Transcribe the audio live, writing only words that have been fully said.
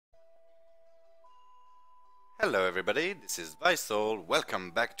Hello everybody, this is Visol.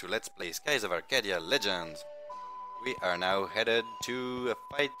 Welcome back to Let's Play Skies of Arcadia Legends. We are now headed to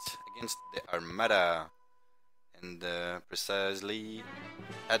a fight against the Armada and precisely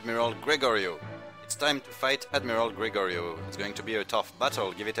Admiral Gregorio. It's time to fight Admiral Gregorio. It's going to be a tough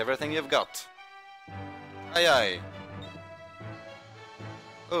battle. Give it everything you've got. Aye aye.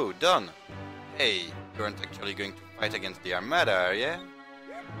 Oh, done. Hey, you aren't actually going to fight against the Armada, are ya?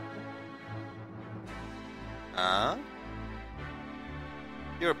 Huh?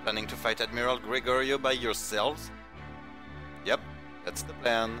 You're planning to fight Admiral Gregorio by yourselves? Yep, that's the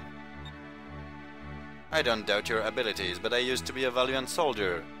plan. I don't doubt your abilities, but I used to be a valiant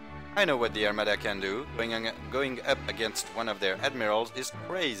soldier. I know what the Armada can do. Going up against one of their admirals is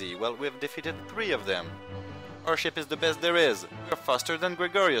crazy. Well, we've defeated 3 of them. Our ship is the best there is. We're faster than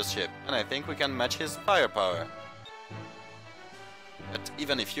Gregorio's ship, and I think we can match his firepower. But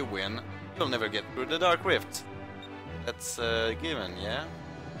even if you win, you'll never get through the Dark Rift. That's a given, yeah?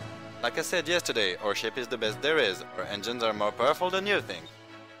 Like I said yesterday, our ship is the best there is. Our engines are more powerful than you think.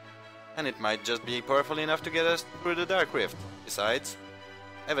 And it might just be powerful enough to get us through the Dark Rift. Besides,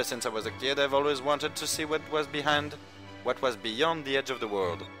 ever since I was a kid, I've always wanted to see what was beyond the edge of the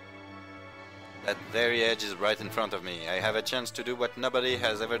world. That very edge is right in front of me. I have a chance to do what nobody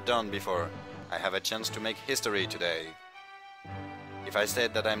has ever done before. I have a chance to make history today. If I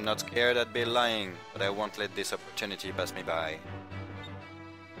said that I'm not scared, I'd be lying, but I won't let this opportunity pass me by.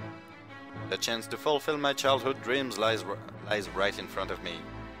 The chance to fulfill my childhood dreams lies right in front of me.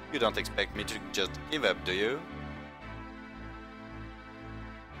 You don't expect me to just give up, do you?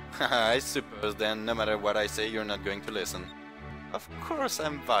 Haha, I suppose then, no matter what I say, you're not going to listen. Of course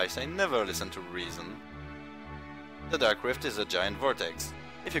I'm Vice, I never listen to reason. The Dark Rift is a giant vortex.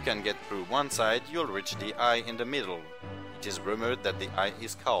 If you can get through one side, you'll reach the eye in the middle. It is rumored that the eye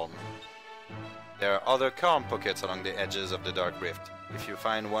is calm. There are other calm pockets along the edges of the Dark Rift. If you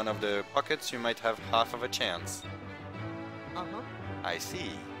find one of the pockets, you might have half of a chance. I see.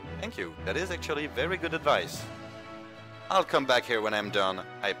 Thank you. That is actually very good advice. I'll come back here when I'm done,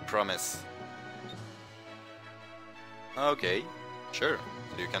 I promise. Okay, sure.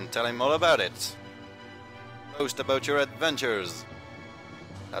 So you can tell him all about it. Boast about your adventures.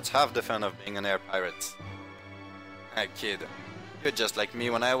 That's half the fun of being an air pirate. Ah, kid, you're just like me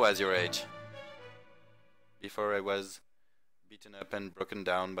when I was your age. Before I was beaten up and broken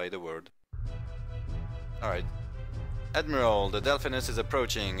down by the world. Alright. Admiral, the Delphinus is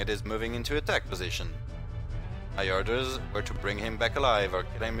approaching. It is moving into attack position. My orders were to bring him back alive or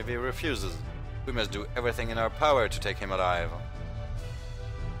kill him if he refuses. We must do everything in our power to take him alive.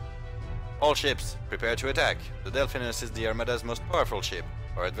 All ships, prepare to attack. The Delphinus is the Armada's most powerful ship.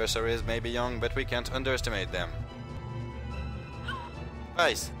 Our adversaries may be young, but we can't underestimate them.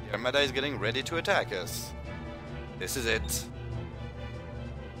 Vice, the Armada is getting ready to attack us. This is it.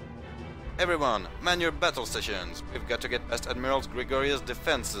 Everyone, man your battle stations. We've got to get past Admiral Gregorio's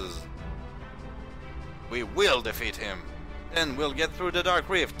defenses. We will defeat him. Then we'll get through the Dark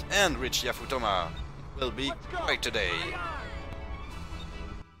Rift and reach Yafutoma. It will be quite a day.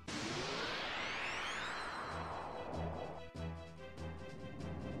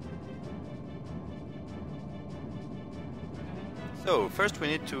 So, first we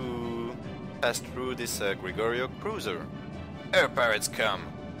need to pass through this Gregorio cruiser. Air pirates come!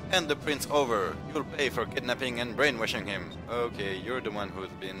 Hand the prince over! You'll pay for kidnapping and brainwashing him. Okay, you're the one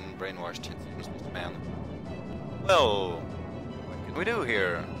who's been brainwashed, it seems, Mr. Man. Well, what can we do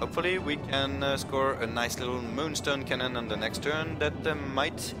here? Hopefully we can score a nice little moonstone cannon on the next turn that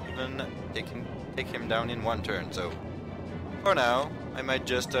might even take him down in one turn, so... For now, I might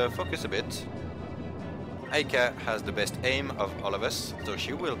just focus a bit. Aika has the best aim of all of us, so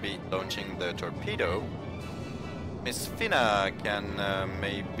she will be launching the torpedo. Miss Fina can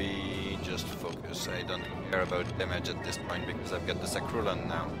maybe just focus. I don't care about damage at this point because I've got the Sacrulan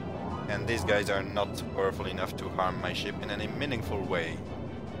now. And these guys are not powerful enough to harm my ship in any meaningful way.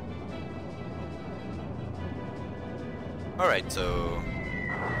 Alright, so...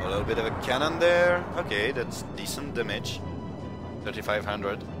 a little bit of a cannon there. Okay, that's decent damage.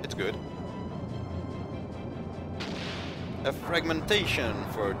 3500, it's good. A fragmentation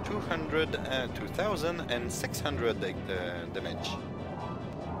for 2600 damage.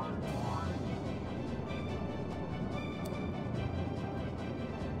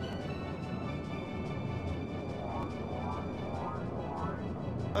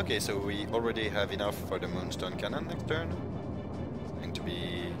 Okay, so we already have enough for the Moonstone Cannon next turn. It's going to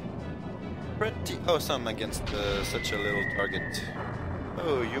be pretty awesome against such a little target.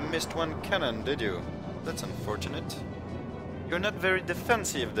 Oh, you missed one cannon, did you? That's unfortunate. You're not very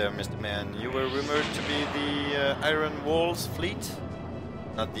defensive there, Mr. Man. You were rumored to be the Iron Walls fleet.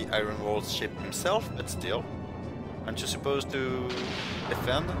 Not the Iron Walls ship himself, but still. Aren't you supposed to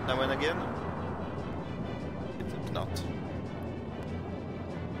defend now and again? It's not.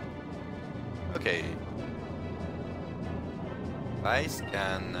 Okay. Vice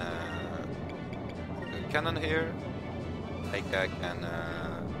can... cannon here. Aika can...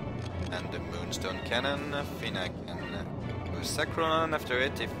 and the Moonstone Cannon. Fina can... Sacron after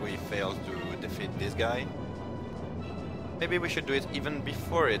it if we fail to defeat this guy. Maybe we should do it even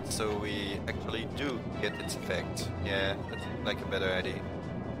before it, so we actually do get its effect. Yeah, that's like a better idea.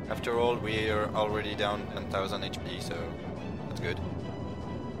 After all, we are already down 10,000 HP, so that's good.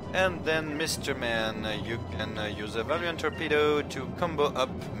 And then, Mr. Man, you can use a Valiant Torpedo to combo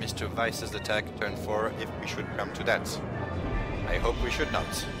up Mr. Vice's attack turn 4 if we should come to that. I hope we should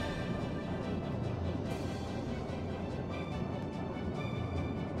not.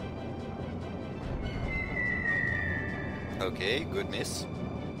 Okay, good miss.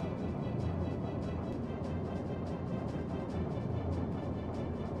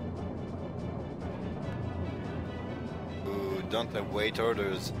 Ooh, don't await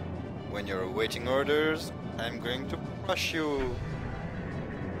orders. When you're awaiting orders, I'm going to crush you.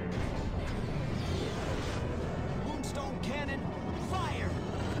 Moonstone cannon, fire!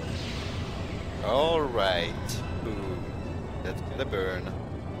 Alright. Ooh, that's gonna burn.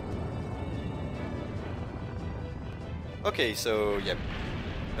 Okay, so, yep,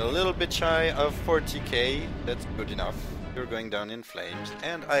 a little bit shy of 40k, that's good enough. You're going down in flames,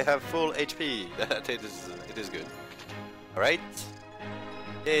 and I have full HP, it is good. Alright,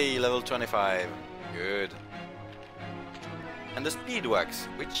 yay, level 25, good. And the speed wax,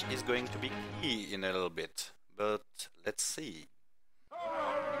 which is going to be key in a little bit, but let's see.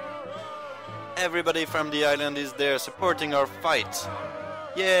 Everybody from the island is there supporting our fight.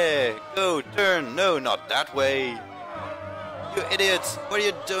 Yeah, go, turn, no, not that way. You idiots! What are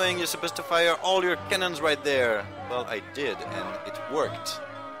you doing? You're supposed to fire all your cannons right there. Well, I did, and it worked.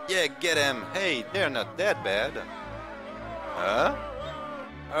 Yeah, get him! Hey, they're not that bad. Huh?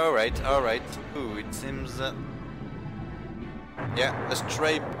 Alright, alright. Ooh, it seems... yeah, a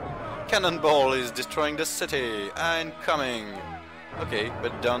stray cannonball is destroying the city. Incoming! Okay,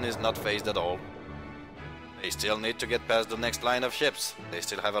 but Dawn is not phased at all. They still need to get past the next line of ships. They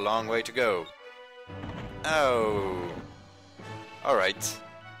still have a long way to go. Oh... Alright.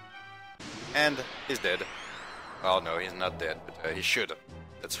 And he's dead. Oh no, he's not dead, but he should.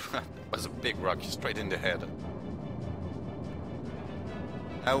 That was a big rock straight in the head.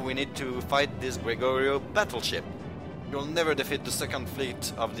 Now we need to fight this Gregorio battleship. You'll never defeat the second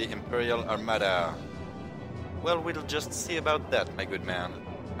fleet of the Imperial Armada. Well, we'll just see about that, my good man.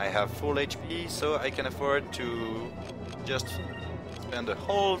 I have full HP, so I can afford to just spend a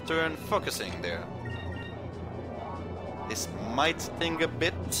whole turn focusing there. This might sting a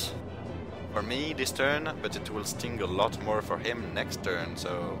bit for me this turn, but it will sting a lot more for him next turn,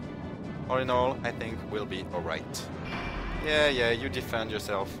 so all in all, I think we'll be alright. Yeah, you defend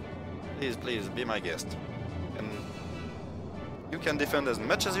yourself. Please, please, be my guest. And you can defend as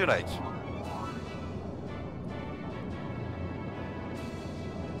much as you like.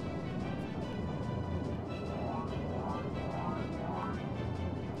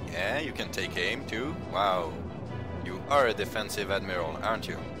 Yeah, you can take aim too. Wow. You are a defensive admiral, aren't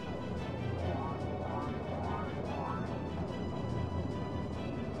you?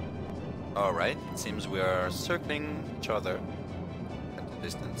 Alright, it seems we are circling each other at a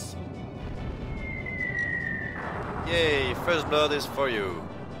distance. Yay, first blood is for you.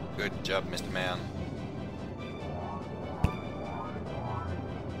 Good job, Mr. Man.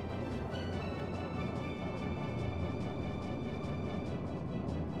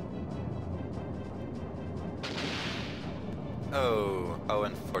 Oh, how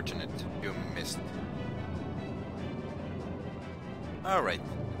unfortunate. You missed. Alright,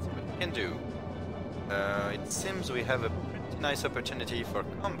 let's see what we can do. It seems we have a pretty nice opportunity for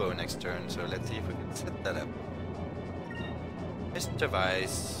combo next turn, so let's see if we can set that up. Mr.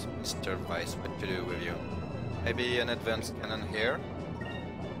 Vice, what to do with you? Maybe an advanced cannon here?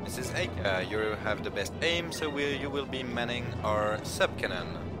 Mrs. Aika, you have the best aim, so you will be manning our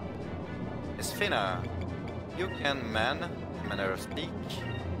sub-cannon. Miss Fina, you can man, manner of speak,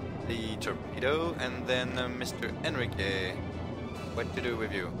 the torpedo, and then Mr. Enrique, what to do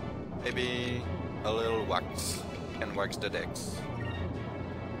with you? Maybe a little wax. You can wax the decks.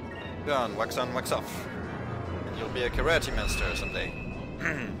 Go on, wax off. And you'll be a karate master someday.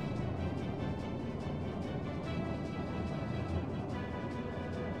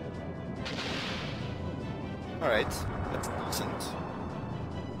 Alright, let's do decent.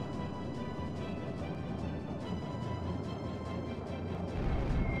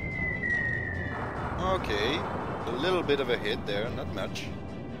 Okay, a little bit of a hit there, not much.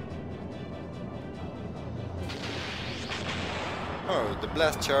 Oh, the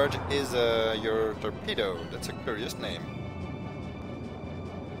blast charge is your torpedo. That's a curious name.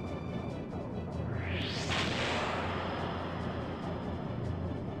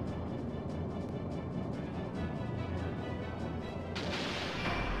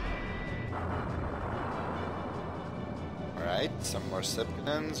 Alright, some more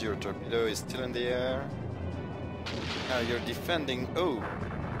sub-cannons. Your torpedo is still in the air. Now you're defending... Oh!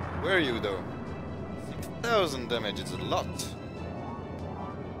 Where are you though? 6,000 damage, it's a lot.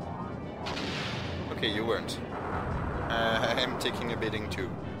 Okay, you weren't. I'm taking a beating too.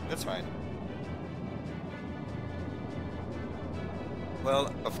 That's fine.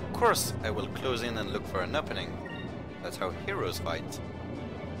 Well, of course I will close in and look for an opening. That's how heroes fight.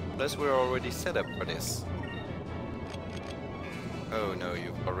 Plus we're already set up for this. Oh no,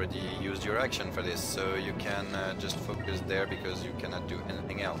 you've already used your action for this, so you can just focus there because you cannot do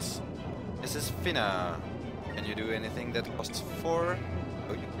anything else. This is Fina. Can you do anything that costs 4?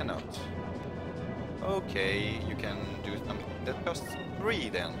 Oh, you cannot. Okay, you can do something that costs 3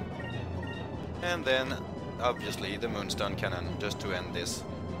 then. And then, obviously, the Moonstone Cannon, just to end this.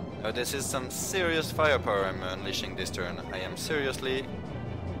 Now this is some serious firepower I'm unleashing this turn. I am seriously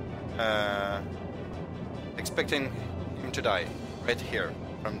expecting him to die. Right here,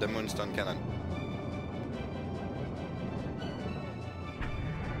 from the Moonstone Cannon.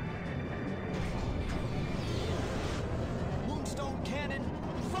 Moonstone Cannon,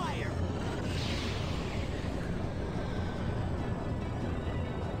 fire!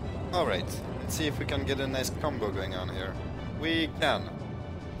 Alright, let's see if we can get a nice combo going on here. We can.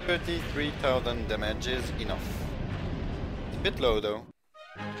 33,000 damage is enough. It's a bit low though.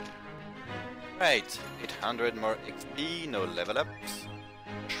 Right, 800 more XP, no level ups.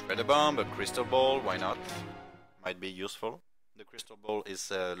 Shredder bomb, a crystal ball, why not? Might be useful. The crystal ball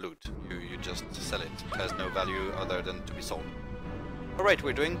is loot. You just sell it. It has no value other than to be sold. Alright,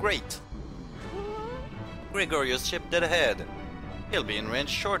 we're doing great. Gregorio's ship dead ahead. He'll be in range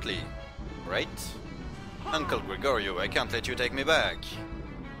shortly. Right? Uncle Gregorio, I can't let you take me back.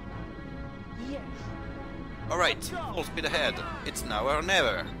 Yes. Alright, full speed ahead. It's now or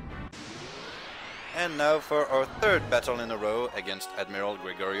never. And now for our third battle in a row against Admiral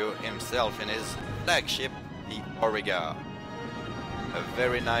Gregorio himself in his flagship, the Auriga. A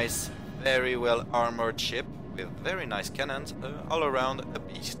very nice, very well armored ship with very nice cannons, all around a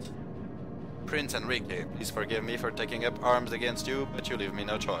beast. Prince Enrique, please forgive me for taking up arms against you, but you leave me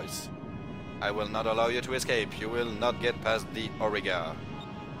no choice. I will not allow you to escape. You will not get past the Auriga.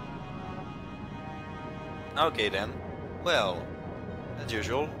 Okay then. Well, as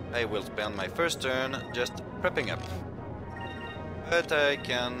usual, I will spend my first turn just prepping up. But I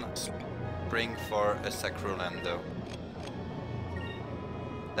can spring for a Sacroland though.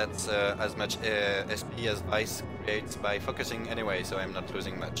 That's as much SP as Vice creates by focusing anyway, so I'm not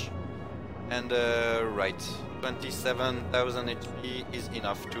losing much. And right, 27,000 HP is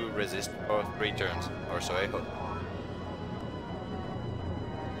enough to resist for 3 turns, or so I hope.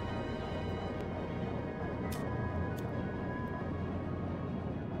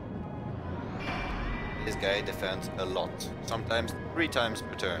 This guy defends a lot, sometimes 3 times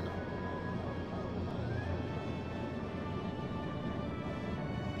per turn.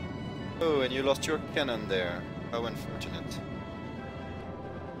 Oh, and you lost your cannon there. How unfortunate.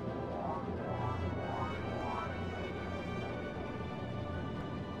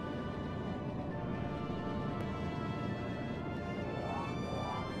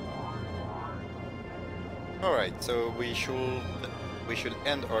 Alright, so we should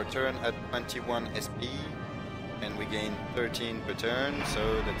end our turn at 21 SP, and we gain 13 per turn,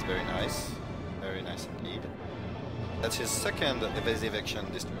 so that's very nice. Very nice indeed. That's his second evasive action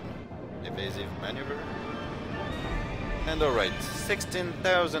this turn. Evasive maneuver. And alright,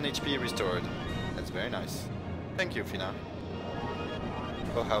 16,000 HP restored. That's very nice. Thank you, Fina.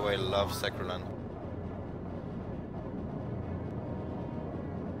 Oh, how I love Sacroland.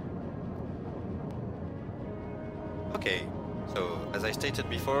 Okay, so as I stated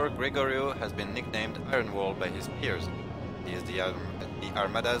before, Gregorio has been nicknamed Iron Wall by his peers. He is the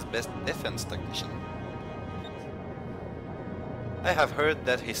Armada's best defense tactician. I have heard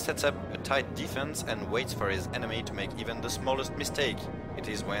that he sets up a tight defense and waits for his enemy to make even the smallest mistake. It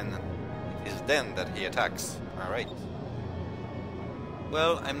is then that he attacks. Alright.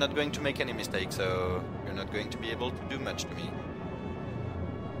 Well, I'm not going to make any mistakes, so you're not going to be able to do much to me.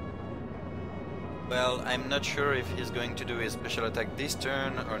 Well, I'm not sure if he's going to do his special attack this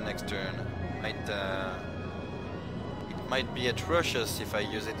turn or next turn. It might be atrocious if I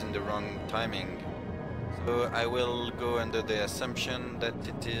use it in the wrong timing. So I will go under the assumption that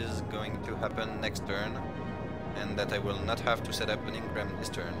it is going to happen next turn, and that I will not have to set up an Ingram this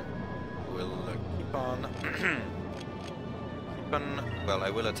turn. We'll keep on... Well, I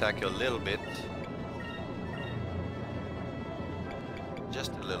will attack a little bit.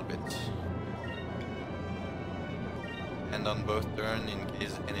 Just a little bit. And on both turns, in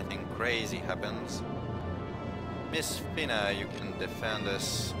case anything crazy happens. Miss Fina, you can defend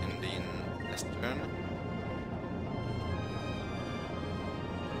us in the next turn.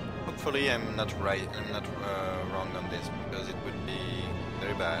 Hopefully I'm not wrong on this, because it would be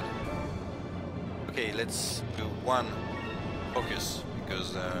very bad. Okay, let's do one focus,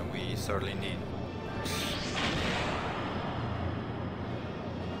 because we sorely need.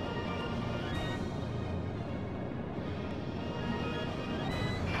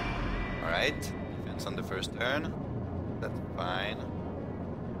 Alright, defense on the first turn. That's fine.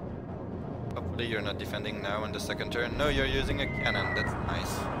 Hopefully you're not defending now on the second turn. No, you're using a cannon. That's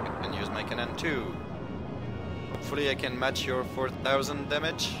nice. I can use my cannon too. Hopefully I can match your 4000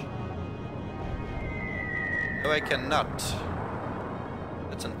 damage. No, I cannot.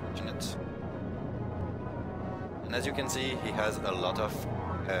 That's unfortunate. And as you can see, he has a lot of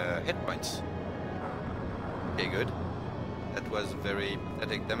hit points. Okay, good. That was very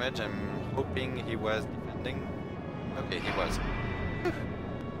pathetic damage. I'm hoping he was defending. Okay, he was.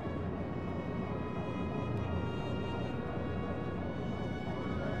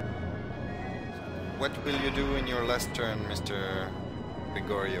 What will you do in your last turn, Mr.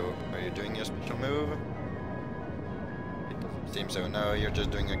 Gregorio? Are you doing your special move? It doesn't seem so. No, you're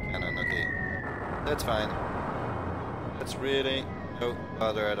just doing a cannon. Okay. That's fine. That's really no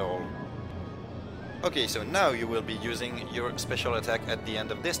bother at all. Okay, so now you will be using your special attack at the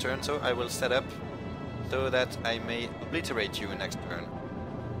end of this turn, so I will set up so that I may obliterate you next turn.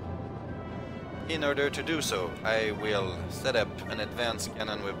 In order to do so, I will set up an advanced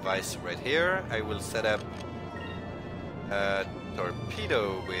cannon with vice right here. I will set up a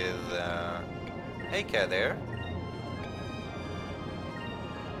torpedo with AK there.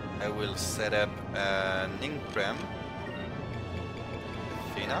 I will set up an Inkrem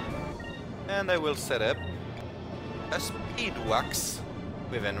with Fina. And I will set up a speed wax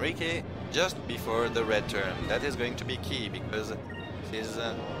with Enrique just before the red turn. That is going to be key, because this is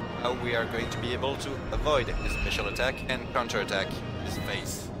how we are going to be able to avoid his special attack and counter-attack his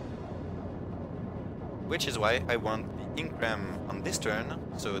face. Which is why I want the Ingram on this turn,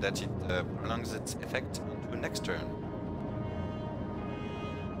 so that it prolongs its effect onto next turn.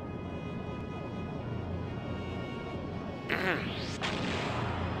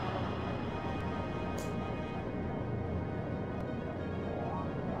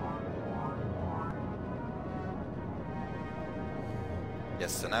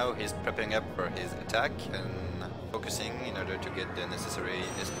 Yes, so now he's prepping up for his attack and focusing in order to get the necessary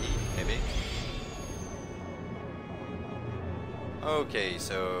SP, maybe. Okay,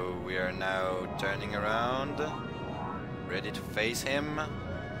 so we are now turning around, ready to face him.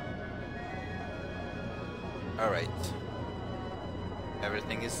 Alright.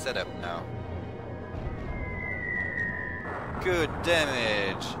 Everything is set up now. Good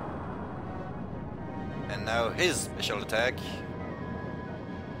damage! And now his special attack.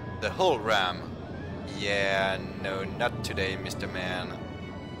 The whole ram. Yeah, no, not today, Mr. Man.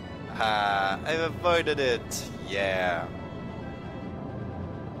 Ha, I've avoided it. Yeah.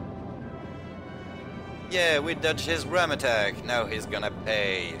 Yeah, we dodged his ram attack. Now he's gonna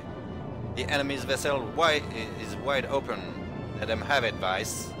pay. The enemy's vessel is wide open. Let him have it,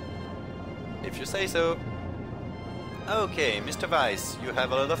 Vice. If you say so. Okay, Mr. Vice, you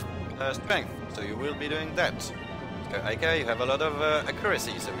have a lot of strength, so you will be doing that. Mr. Aika, you have a lot of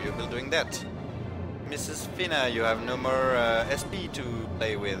accuracy, so you will be doing that. Mrs. Fina, you have no more SP to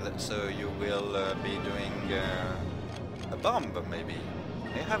play with, so you will be doing a bomb, maybe.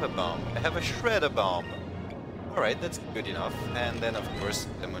 I have a bomb. I have a shredder bomb. Alright, that's good enough. And then, of course,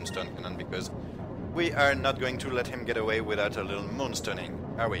 the Moonstone Cannon, because we are not going to let him get away without a little moonstoning,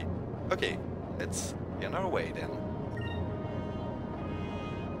 are we? Okay, let's be on our way then.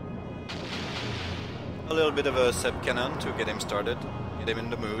 A little bit of a sub-cannon to get him started, get him in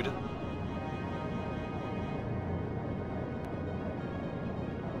the mood.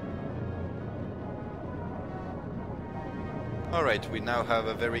 Alright, we now have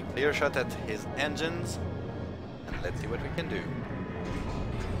a very clear shot at his engines, and let's see what we can do.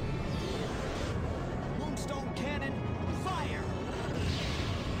 Moonstone cannon, fire!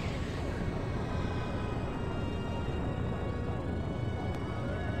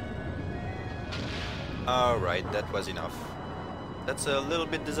 Alright, that was enough. That's a little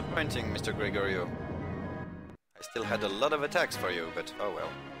bit disappointing, Mr. Gregorio. I still had a lot of attacks for you, but oh well.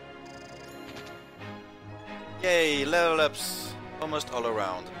 Yay, level ups! Almost all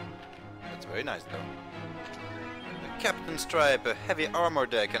around. That's very nice though. A Captain Stripe, a heavy armor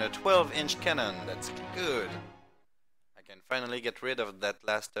deck, and a 12-inch cannon. That's good. I can finally get rid of that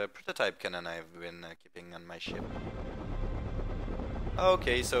last prototype cannon I've been keeping on my ship.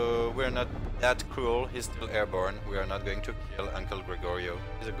 Okay, so we're not that cruel. He's still airborne. We are not going to kill Uncle Gregorio.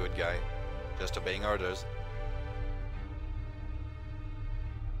 He's a good guy. Just obeying orders.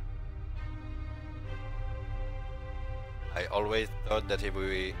 I always thought that if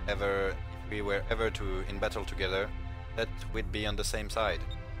we were ever in battle together, that we'd be on the same side.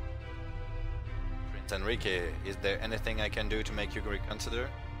 Prince Enrique, is there anything I can do to make you reconsider?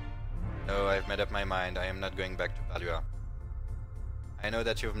 No, I've made up my mind. I am not going back to Valua. I know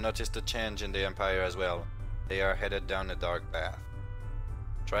that you've noticed a change in the Empire as well. They are headed down a dark path.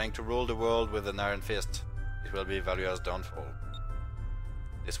 Trying to rule the world with an iron fist, it will be Valua's downfall.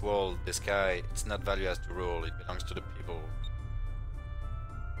 This world, this sky, it's not Valua's to rule, it belongs to the people.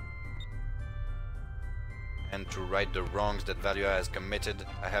 And to right the wrongs that Valua has committed,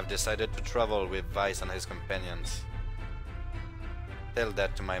 I have decided to travel with Vice and his companions. Tell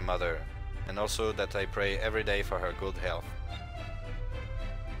that to my mother, and also that I pray every day for her good health.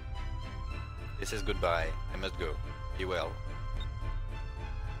 This is goodbye. I must go. Be well.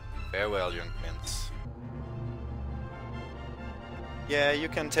 Farewell, young prince. Yeah, you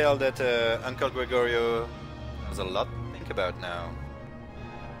can tell that Uncle Gregorio has a lot to think about now.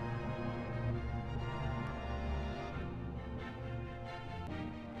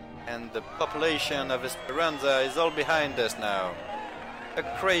 And the population of Esperanza is all behind us now. A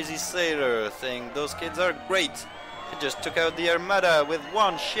crazy sailor saying those kids are great. They just took out the Armada with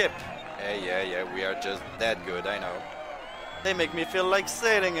one ship. Yeah, we are just that good, I know. They make me feel like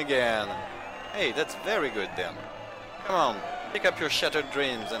sailing again. Hey, that's very good then. Come on, pick up your shattered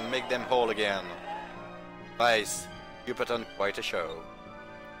dreams and make them whole again. Vice, you put on quite a show.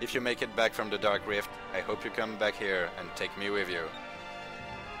 If you make it back from the Dark Rift, I hope you come back here and take me with you.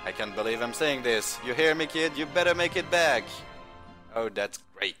 I can't believe I'm saying this. You hear me, kid? You better make it back. Oh, that's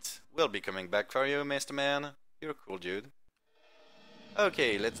great. We'll be coming back for you, Mr. Man. You're a cool dude.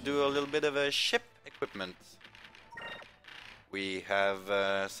 Okay, let's do a little bit of a ship equipment. We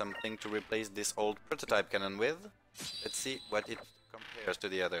have something to replace this old prototype cannon with. Let's see what it compares to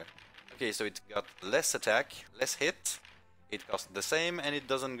the other. Okay, so it's got less attack, less hit. It costs the same and it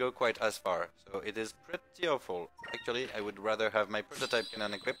doesn't go quite as far. So it is pretty awful. Actually, I would rather have my prototype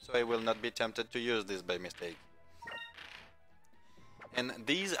cannon equipped so I will not be tempted to use this by mistake. And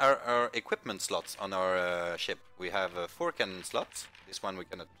these are our equipment slots on our ship. We have 4 cannon slots. This one we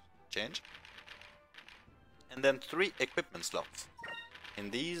cannot change. And then 3 equipment slots.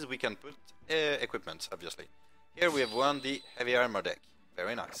 In these we can put equipment, obviously. Here we have one, the heavy armor deck.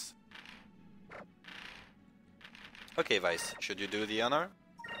 Very nice. Okay, Vice, should you do the honor?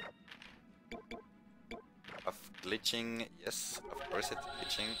 Of glitching, yes, of course it's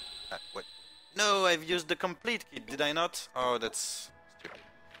glitching. What? No, I've used the complete kit, did I not? Oh, that's stupid.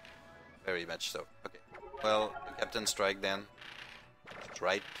 Very much so. Okay, well, the Captain Strike then.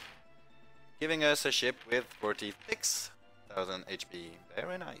 Stripe. Giving us a ship with 46,000 HP.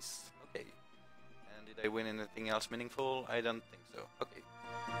 Very nice. Okay. And did I win anything else meaningful? I don't think so. Okay.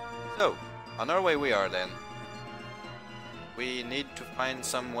 So, on our way we are then. We need to find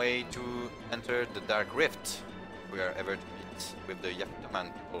some way to enter the Dark Rift if we are ever to meet with the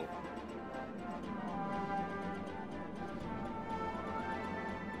Yakutaman people.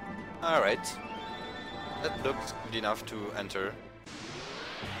 Alright. That looks good enough to enter.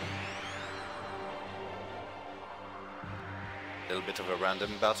 Little bit of a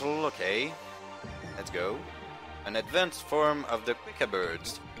random battle, okay. Let's go. An advanced form of the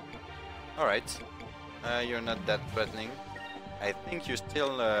Quicka-birds. Alright. You're not that threatening. I think you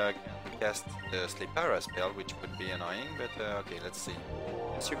still can cast the Slipara spell, which would be annoying, but okay, let's see.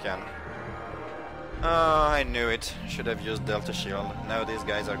 Yes, you can. Oh, I knew it. Should have used Delta Shield. Now these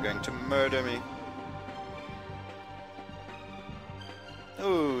guys are going to murder me.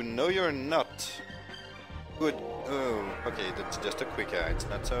 Oh, no you're not. Good. Oh, okay, that's just a quick eye. It's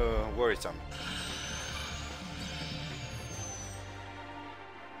not so worrisome.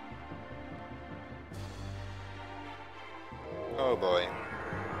 Oh boy.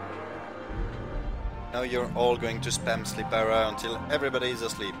 Now you're all going to spam Slipara until everybody is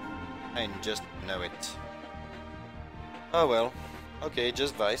asleep. I just know it. Oh well. Okay,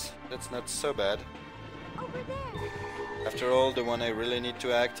 just Vice. That's not so bad. Over there. After all, the one I really need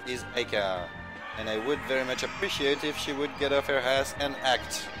to act is Aika. And I would very much appreciate if she would get off her ass and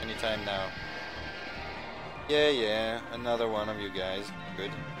act anytime now. Yeah, another one of you guys.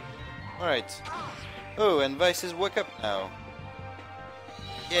 Good. Alright. Oh, and Vice is woke up now.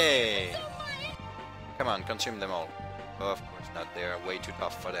 Yay! Come on, consume them all. Oh, of course not, they are way too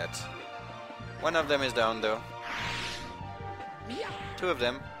tough for that. One of them is down though. Two of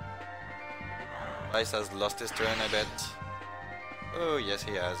them. Vice has lost his turn, I bet. Oh, yes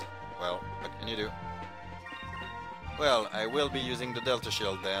he has. Well, what can you do? Well, I will be using the Delta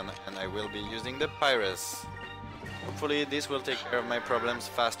Shield then, and I will be using the Pyrus. Hopefully this will take care of my problems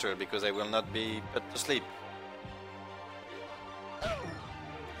faster, because I will not be put to sleep.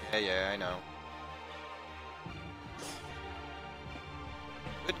 Yeah, I know.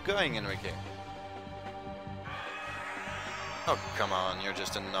 Good going, Enrique. Oh, come on, you're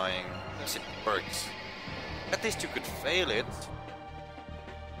just annoying. Yes, it works. At least you could fail it.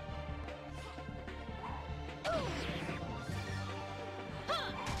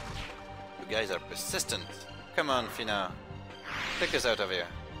 You guys are persistent. Come on, Fina. Take us out of here.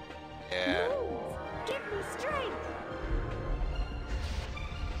 Yeah. Give me strength.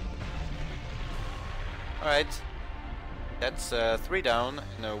 Alright. That's 3 down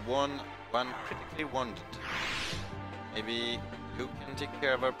and one critically wounded. Maybe you can take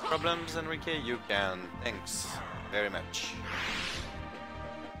care of our problems, Enrique? You can. Thanks very much.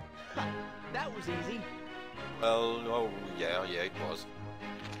 That was easy. Well, oh, yeah, it was.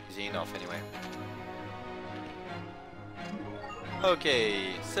 Easy enough, anyway.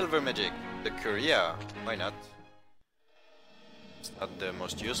 Okay, Silver Magic. The Curia. Why not? It's not the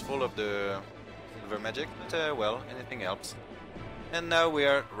most useful of the Silver Magic, but, well, anything helps. And now we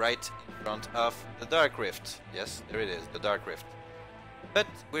are right in front of the Dark Rift. Yes, there it is, the Dark Rift. But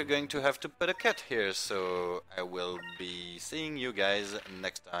we're going to have to put a cut here, so I will be seeing you guys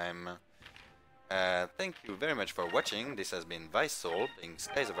next time. Thank you very much for watching. This has been Vice Soul playing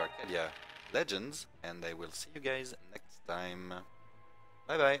Skies of Arcadia Legends, and I will see you guys next time.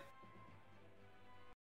 Bye bye.